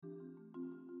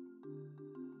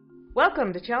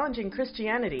Welcome to Challenging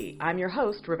Christianity. I'm your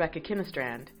host, Rebecca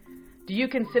Kinnestrand. Do you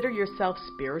consider yourself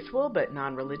spiritual but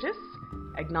non-religious?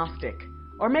 Agnostic?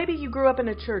 Or maybe you grew up in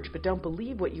a church but don't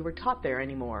believe what you were taught there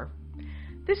anymore?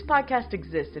 This podcast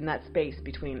exists in that space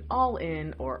between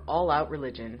all-in or all-out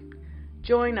religion.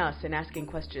 Join us in asking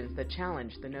questions that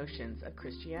challenge the notions of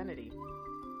Christianity.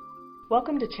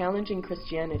 Welcome to Challenging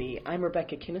Christianity. I'm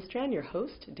Rebecca Kinnestrand, your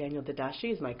host. Daniel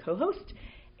Dadashi is my co-host.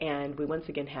 And we once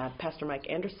again have Pastor Mike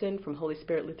Anderson from Holy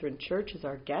Spirit Lutheran Church as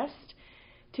our guest.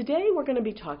 Today we're going to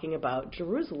be talking about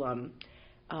Jerusalem.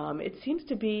 It seems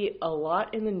to be a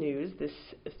lot in the news, this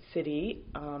city,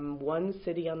 one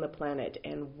city on the planet.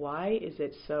 And why is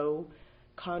it so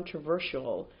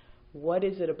controversial? What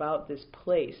is it about this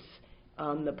place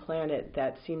on the planet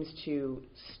that seems to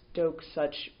stoke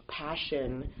such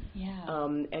passion? Yeah.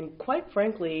 And quite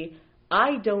frankly,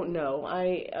 I don't know.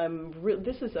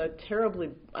 This is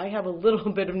I have a little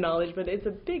bit of knowledge, but it's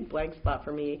a big blank spot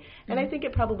for me, and I think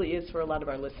it probably is for a lot of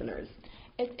our listeners.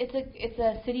 It's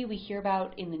a city we hear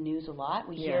about in the news a lot.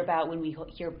 We hear about when we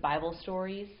hear Bible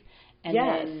stories, and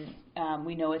then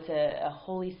we know it's a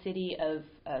holy city of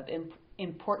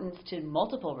importance to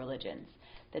multiple religions.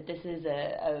 That this is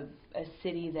a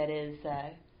city that is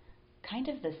kind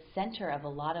of the center of a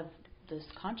lot of this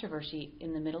controversy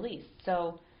in the Middle East.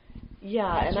 So.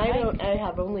 Yeah, and I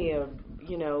have only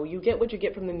you get what you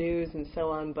get from the news and so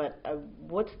on, but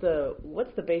what's the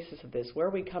basis of this? Where are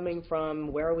we coming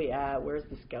from? Where are we at? Where's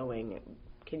this going?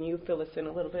 Can you fill us in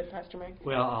a little bit, Pastor Mike?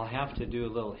 Well, I'll have to do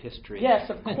a little history. Yes,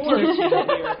 of course.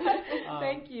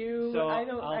 Thank you. So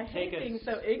I hate being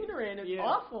so ignorant. It's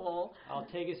awful. I'll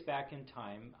take us back in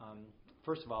time.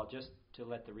 First of all, just to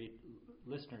let the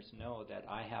listeners know that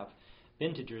I have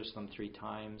been to Jerusalem 3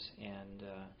 times and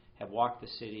have walked the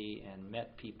city and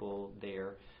met people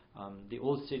there. The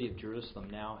old city of Jerusalem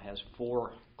now has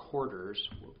 4 quarters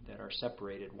that are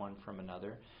separated one from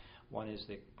another. One is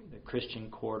the Christian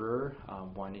quarter.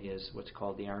 One is what's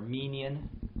called the Armenian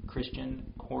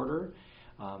Christian quarter.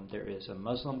 There is a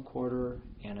Muslim quarter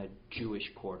and a Jewish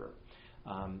quarter.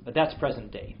 But that's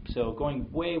present day. So going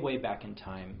way, way back in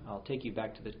time, I'll take you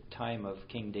back to the time of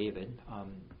King David.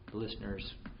 The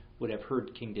listeners would have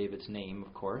heard King David's name,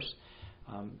 of course.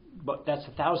 But that's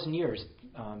 1,000 years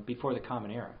before the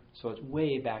Common Era. So it's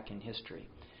way back in history.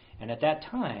 And at that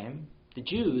time, the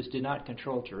Jews did not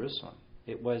control Jerusalem.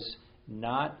 It was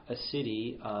not a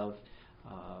city of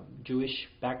Jewish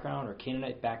background or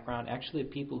Canaanite background. Actually,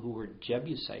 people who were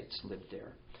Jebusites lived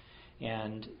there.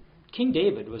 And King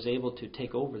David was able to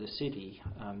take over the city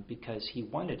because he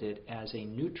wanted it as a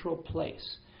neutral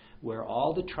place where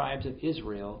all the tribes of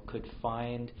Israel could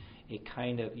find a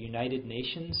kind of United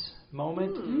Nations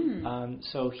moment.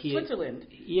 Switzerland.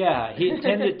 He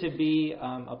intended to be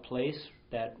a place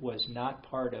that was not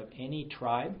part of any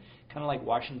tribe, kind of like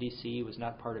Washington, D.C. was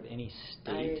not part of any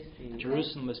state.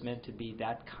 Jerusalem was meant to be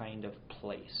that kind of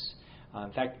place.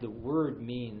 In fact, the word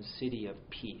means city of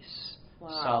peace.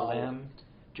 Wow. Salem,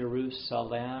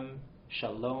 Jerusalem,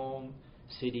 Shalom,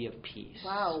 city of peace.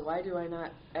 Wow, why do I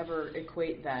not ever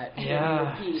equate that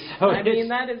to peace? So that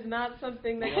is not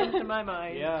something that comes to my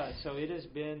mind. Yeah, so it has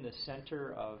been the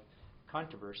center of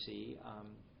controversy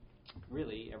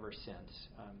really ever since.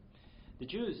 The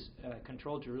Jews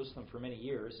controlled Jerusalem for many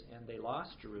years, and they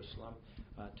lost Jerusalem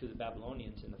to the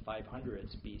Babylonians in the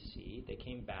 500s BC. They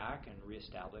came back and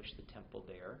reestablished the temple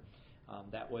there.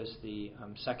 That was the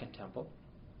second temple,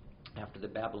 after the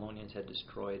Babylonians had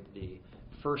destroyed the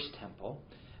first temple.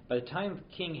 By the time of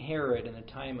King Herod and the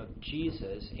time of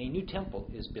Jesus, a new temple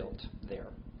is built there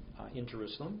in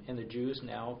Jerusalem, and the Jews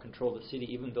now control the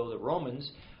city, even though the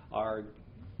Romans are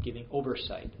giving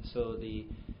oversight. So the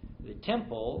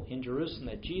temple in Jerusalem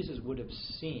that Jesus would have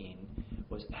seen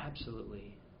was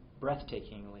absolutely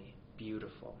breathtakingly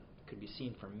beautiful. It could be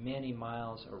seen for many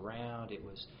miles around. It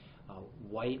was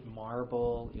white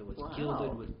marble. It was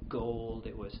gilded with gold.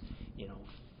 It was,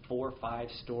 4 or 5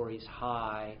 stories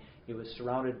high. It was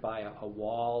surrounded by a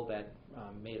wall that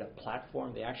made a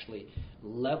platform. They actually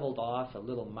leveled off a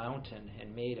little mountain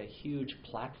and made a huge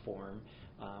platform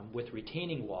with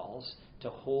retaining walls to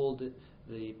hold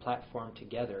the platform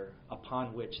together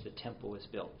upon which the temple was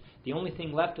built. The only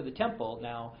thing left of the temple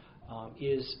now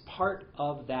is part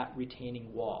of that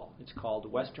retaining wall. It's called the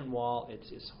Western Wall.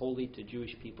 It's holy to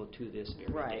Jewish people to this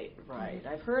very day. Right.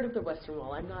 I've heard of the Western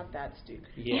Wall. I'm not that stupid.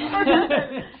 Yeah.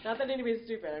 Not that anybody's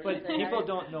stupid. But people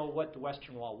don't know what the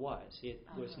Western Wall was. It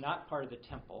was not part of the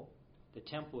temple. The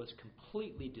temple was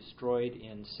completely destroyed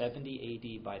in 70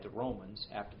 A.D. by the Romans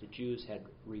after the Jews had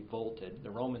revolted.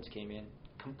 The Romans came in,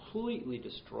 completely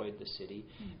destroyed the city,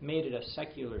 made it a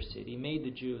secular city, made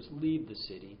the Jews leave the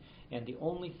city, and the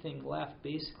only thing left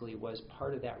basically was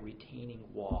part of that retaining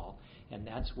wall, and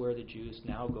that's where the Jews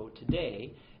now go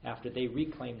today after they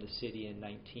reclaimed the city in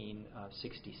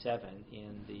 1967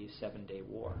 in the 7-Day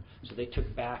War. So they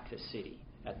took back the city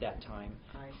at that time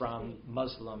from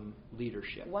Muslim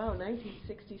leadership. Wow,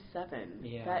 1967.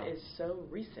 Yeah. That is so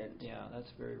recent. Yeah, that's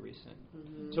very recent.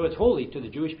 So it's holy to the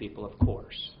Jewish people, of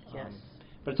course. Yes.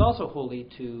 But it's also holy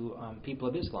to people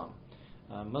of Islam.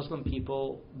 Muslim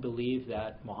people believe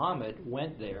that Muhammad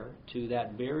went there to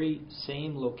that very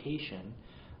same location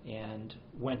and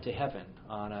went to heaven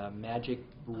on a magic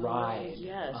ride.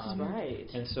 Yes, right.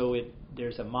 And so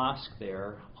there's a mosque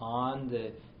there on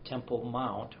the Temple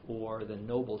Mount, or the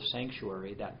Noble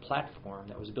Sanctuary, that platform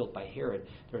that was built by Herod.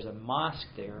 There's a mosque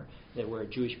there where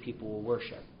Jewish people will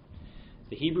worship.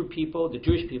 The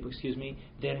Jewish people,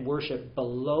 then worship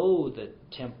below the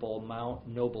Temple Mount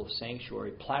Noble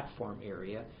Sanctuary platform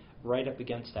area, right up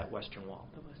against that Western Wall.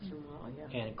 The Western Wall,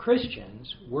 yeah. And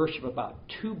Christians worship about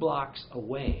 2 blocks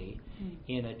away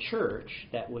in a church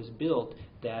that was built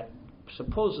that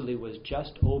supposedly was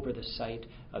just over the site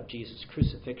of Jesus'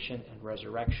 crucifixion and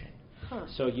resurrection.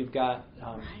 So you've got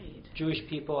Jewish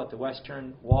people at the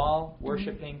Western Wall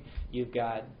worshiping. You've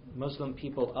got Muslim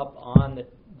people up on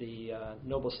the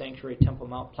Noble Sanctuary Temple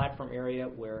Mount platform area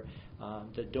where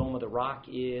the Dome of the Rock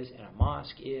is and a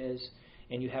mosque is.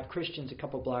 And you have Christians a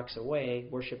couple blocks away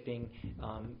worshiping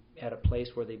at a place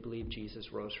where they believe Jesus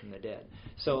rose from the dead.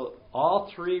 So all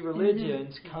 3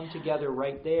 religions come together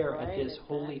right there at this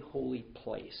holy, holy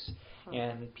place.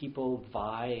 And people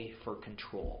vie for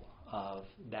control of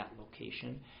that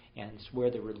location. And it's where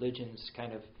the religions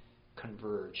kind of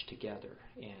converge together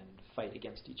and fight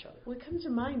against each other. What comes to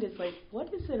mind is, like,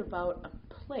 what is it about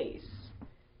a place?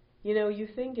 You know, you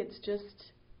think it's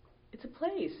a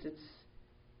place.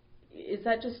 Is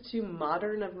that just too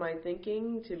modern of my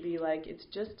thinking to be like, it's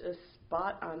just a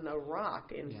spot on a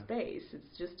rock in space?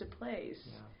 It's just a place.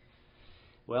 Yeah.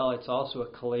 Well, it's also a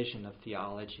collision of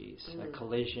theologies, a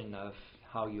collision of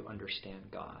how you understand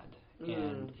God.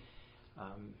 And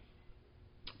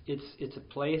it's a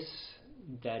place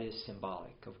that is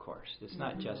symbolic, of course. It's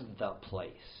not just the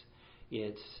place.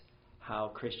 It's how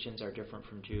Christians are different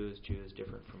from Jews, Jews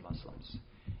different from Muslims.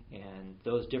 And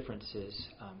those differences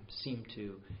seem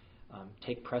to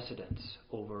take precedence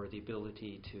over the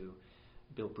ability to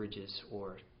build bridges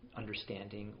or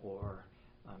understanding or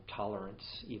tolerance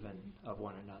even of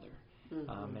one another.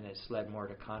 And it's led more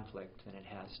to conflict than it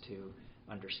has to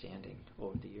understanding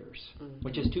over the years,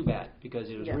 which is too bad, because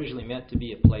it was originally meant to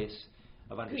be a place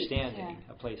of understanding,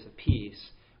 a place of peace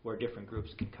where different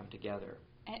groups can come together.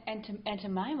 And to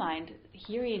my mind,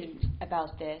 hearing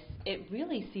about this, it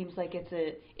really seems like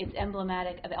it's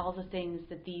emblematic of all the things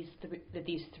that these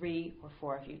 3 or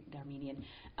 4, if you're Armenian,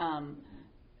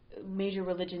 major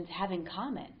religions have in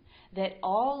common. That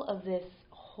all of this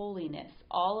holiness,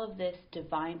 all of this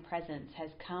divine presence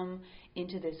has come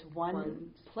into this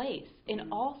one place in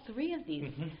all 3 of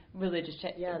these religious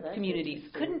communities.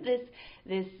 Couldn't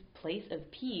this place of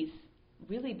peace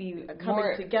really be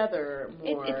coming together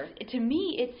more? To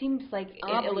me, it seems like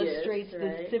obvious, it illustrates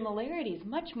the similarities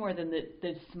much more than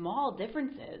the small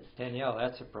differences. Danielle,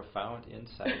 that's a profound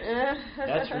insight.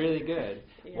 That's really good.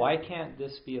 Yeah. Why can't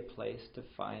this be a place to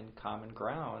find common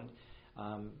ground,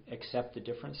 accept the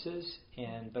differences,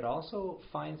 but also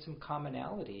find some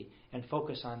commonality and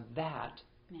focus on that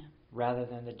rather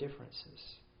than the differences?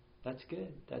 That's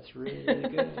good. That's really, really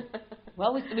good.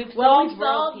 Well, we've solved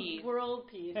world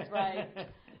peace, right?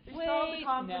 We've solved the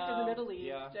conflict in the Middle East.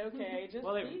 Yeah. Okay, just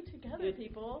be together,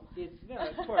 people.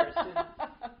 Of course.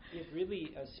 It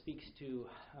really speaks to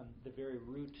the very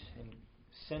root and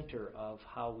center of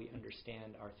how we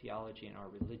understand our theology and our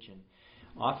religion.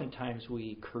 Oftentimes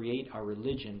we create our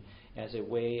religion as a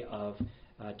way of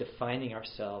defining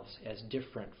ourselves as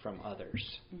different from others.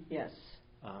 Yes.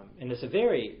 And it's a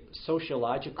very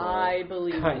sociological kind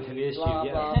of issue. Blah,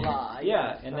 blah, blah.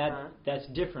 Yeah, and that's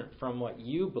different from what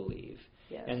you believe.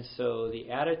 Yes. And so the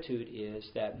attitude is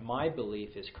that my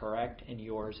belief is correct and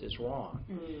yours is wrong.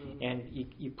 And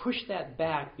you push that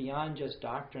back beyond just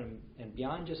doctrine and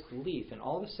beyond just belief, and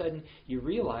all of a sudden you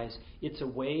realize it's a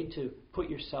way to put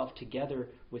yourself together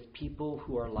with people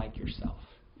who are like yourself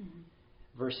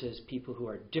versus people who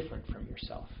are different from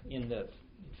yourself. In the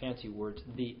fancy words,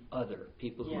 the other,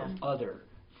 people who are other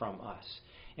from us.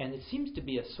 And it seems to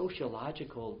be a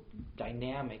sociological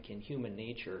dynamic in human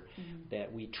nature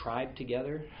that we tribe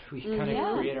together. We kind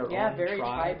of create our own very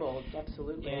tribe. tribal,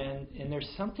 absolutely. And there's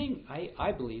something,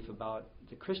 I believe, about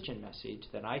the Christian message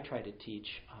that I try to teach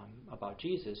about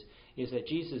Jesus is that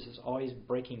Jesus is always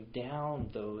breaking down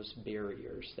those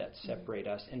barriers that separate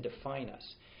us and define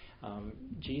us.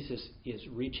 Jesus is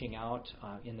reaching out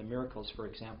in the miracles, for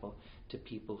example, to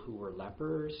people who were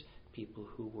lepers, people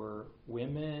who were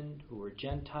women, who were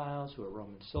Gentiles, who were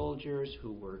Roman soldiers,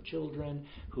 who were children,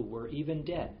 who were even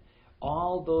dead.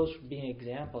 All those being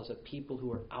examples of people who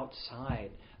were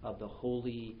outside of the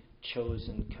holy,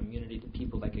 chosen community, the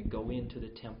people that could go into the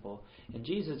temple. And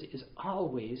Jesus is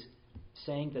always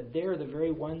saying that they're the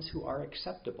very ones who are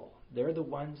acceptable. They're the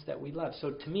ones that we love.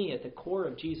 So to me, at the core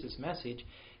of Jesus' message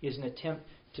is an attempt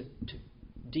to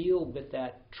deal with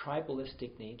that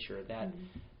tribalistic nature, that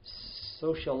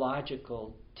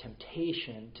sociological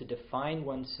temptation to define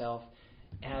oneself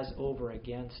as over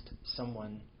against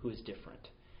someone who is different.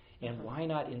 And why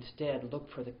not instead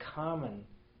look for the common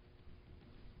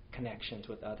connections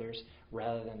with others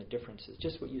rather than the differences?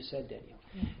 Just what you said,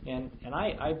 Danielle. And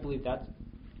I believe that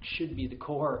should be the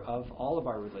core of all of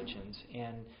our religions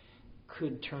and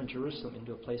could turn Jerusalem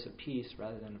into a place of peace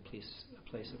rather than a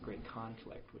place of great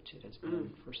conflict, which it has been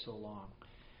for so long.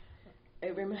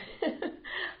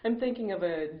 I'm thinking of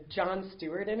a Jon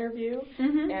Stewart interview,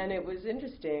 and it was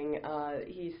interesting.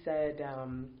 He said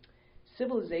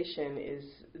civilization is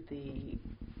the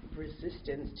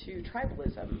resistance to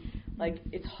tribalism. Like,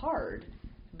 it's hard.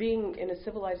 Being in a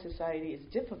civilized society is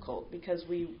difficult because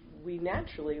we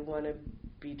naturally want to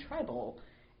be tribal.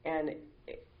 And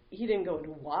he didn't go into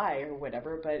why or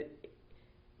whatever, but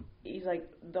he's like,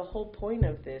 the whole point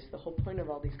of this, the whole point of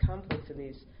all these conflicts and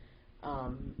these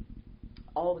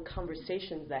all the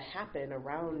conversations that happen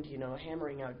around,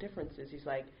 hammering out differences, he's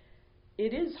like,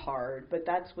 it is hard, but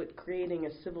that's what creating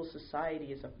a civil society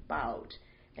is about,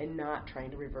 and not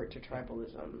trying to revert to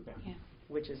tribalism,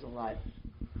 which is a lot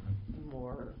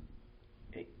more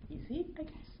easy, I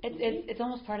guess. It's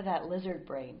almost part of that lizard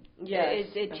brain. Yes.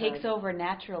 It takes over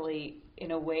naturally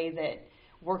in a way that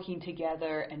working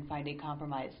together and finding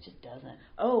compromise just doesn't.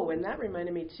 Oh, and that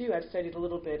reminded me, too, I've studied a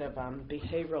little bit of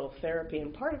behavioral therapy,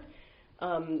 and part of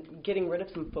getting rid of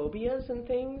some phobias and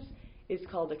things is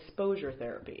called exposure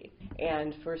therapy.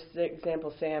 And for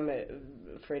example, say I'm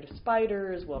afraid of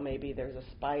spiders, well, maybe there's a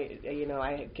spider,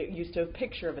 I get used to a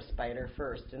picture of a spider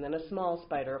first, and then a small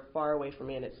spider far away from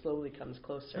me, and it slowly comes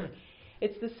closer.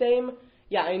 It's the same.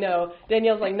 Yeah, I know.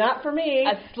 Danielle's like, not for me.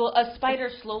 A spider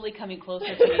slowly coming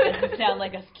closer to me doesn't sound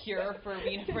like a cure for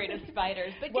being afraid of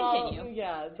spiders, but continue. Well,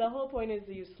 yeah, the whole point is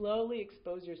that you slowly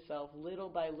expose yourself little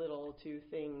by little to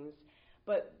things.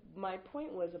 But my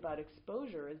point was about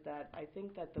exposure is that I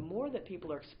think that the more that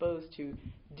people are exposed to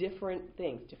different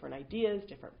things, different ideas,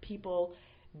 different people,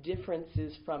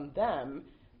 differences from them,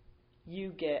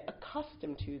 you get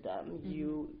accustomed to them.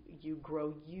 You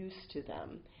grow used to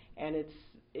them, and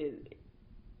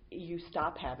you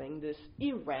stop having this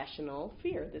irrational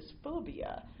fear, this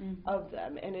phobia of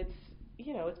them. And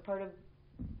it's part of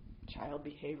child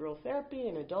behavioral therapy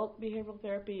and adult behavioral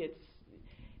therapy.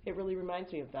 It really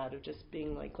reminds me of that, of just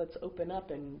being like, let's open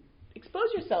up and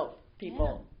expose yourself,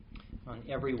 people. Yeah. On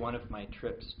every one of my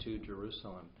trips to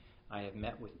Jerusalem, I have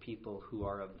met with people who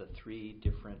are of the three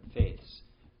different faiths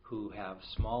who have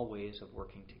small ways of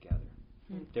working together.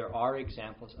 There are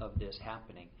examples of this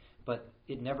happening, but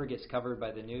it never gets covered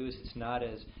by the news. It's not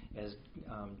as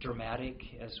dramatic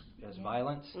as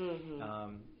violence. There are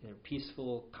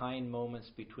peaceful, kind moments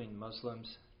between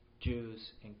Muslims,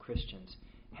 Jews, and Christians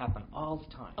happen all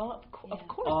the time. Of course,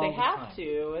 they have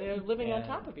to. They're living on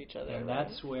top of each other. And right?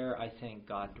 that's where I think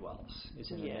God dwells,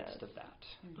 is in the midst of that,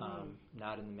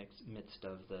 not in the midst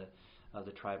of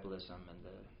the tribalism and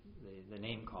the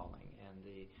name calling and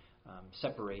the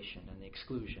separation and the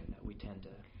exclusion that we tend to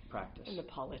practice. And the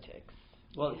politics.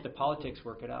 Well, the politics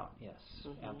work it out, yes,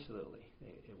 absolutely.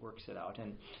 It works it out.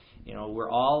 And, we're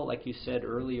all, like you said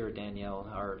earlier, Danielle,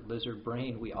 our lizard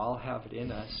brain, we all have it in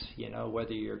us,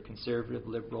 whether you're conservative,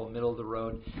 liberal, middle of the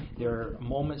road. There are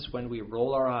moments when we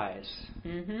roll our eyes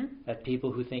at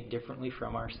people who think differently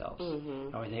from ourselves.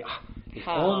 And we think, if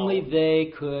only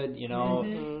they could,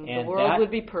 and the world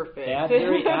would be perfect. That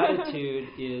very attitude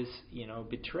is,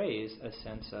 betrays a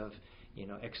sense of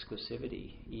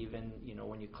exclusivity, even,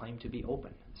 when you claim to be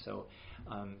open. So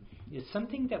it's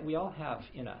something that we all have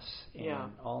in us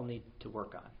and all need to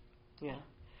work on. Yeah.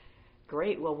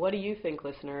 Great. Well, what do you think,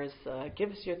 listeners? Give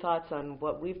us your thoughts on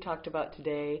what we've talked about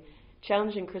today.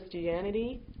 Challenging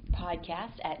Christianity.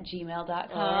 podcast@gmail.com.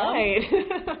 All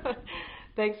right.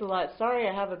 Thanks a lot. Sorry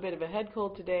I have a bit of a head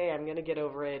cold today. I'm going to get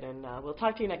over it, and we'll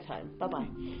talk to you next time.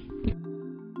 Bye-bye.